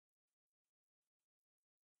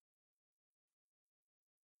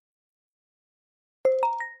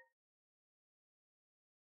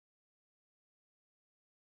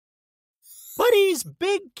Buddy's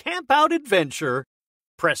Big Campout Adventure.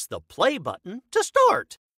 Press the play button to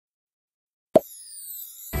start.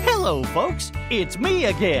 Hello, folks. It's me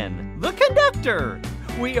again, the conductor.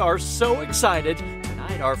 We are so excited.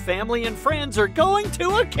 Tonight, our family and friends are going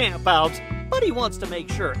to a campout. Buddy wants to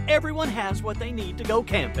make sure everyone has what they need to go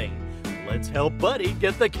camping. Let's help Buddy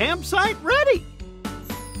get the campsite ready.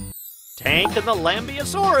 Tank and the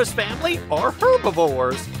Lambeosaurus family are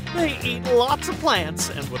herbivores. They eat lots of plants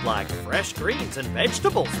and would like fresh greens and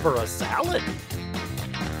vegetables for a salad.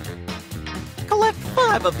 Collect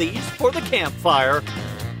 5 of these for the campfire.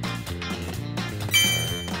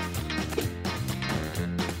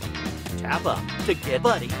 Tap up to get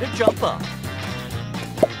Buddy to jump up.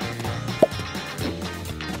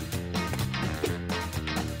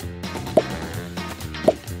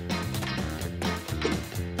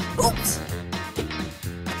 Oops!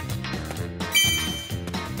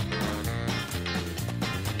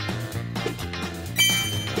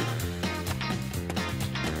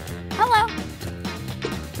 Hello!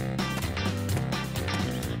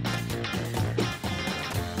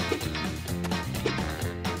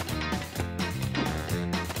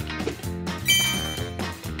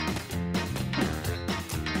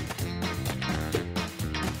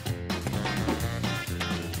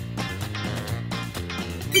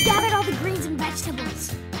 We gathered all the greens and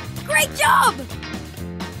vegetables. Great job!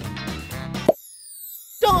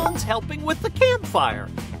 Don's helping with the campfire.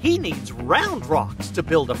 He needs round rocks to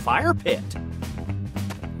build a fire pit.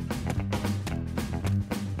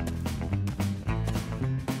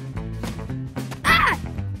 Ah!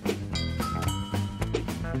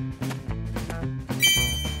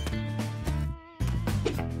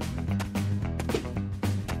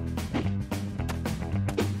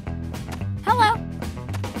 Hello.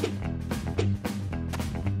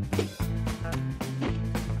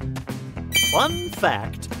 Fun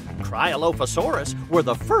fact, Cryolophosaurus were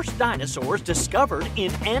the first dinosaurs discovered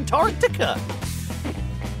in Antarctica.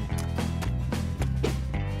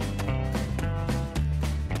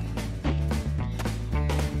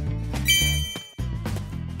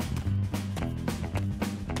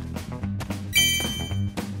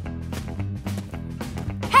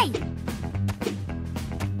 Hey!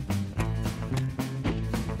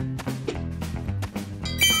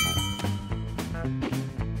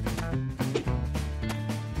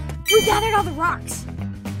 We gathered all the rocks.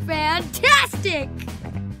 Fantastic!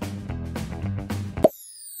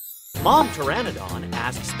 Mom Pteranodon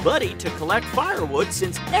asks Buddy to collect firewood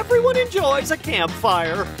since everyone enjoys a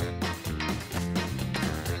campfire.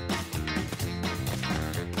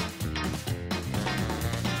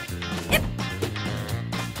 Yep.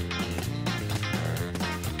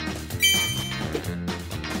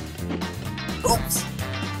 Oops!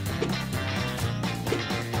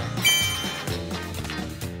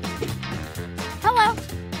 Hello.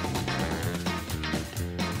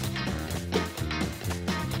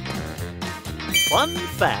 Fun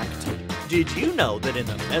fact, did you know that in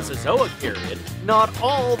the Mesozoic period, not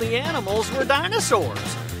all the animals were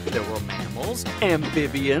dinosaurs? There were mammals,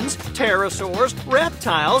 amphibians, pterosaurs,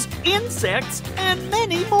 reptiles, insects, and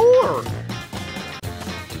many more.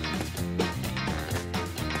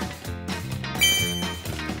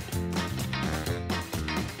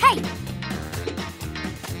 Hey!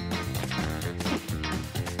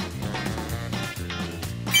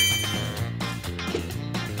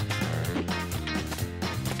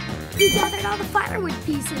 We gathered all the firewood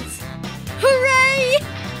pieces. Hooray!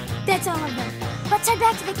 That's all of them. Let's head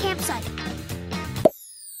back to the campsite.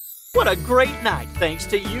 What a great night thanks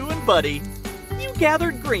to you and Buddy. You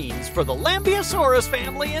gathered greens for the Lambeosaurus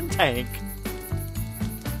family and Tank.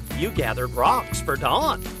 You gathered rocks for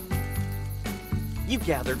Don. You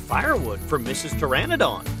gathered firewood for Mrs.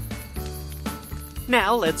 Pteranodon.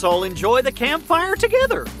 Now let's all enjoy the campfire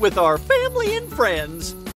together with our family and friends.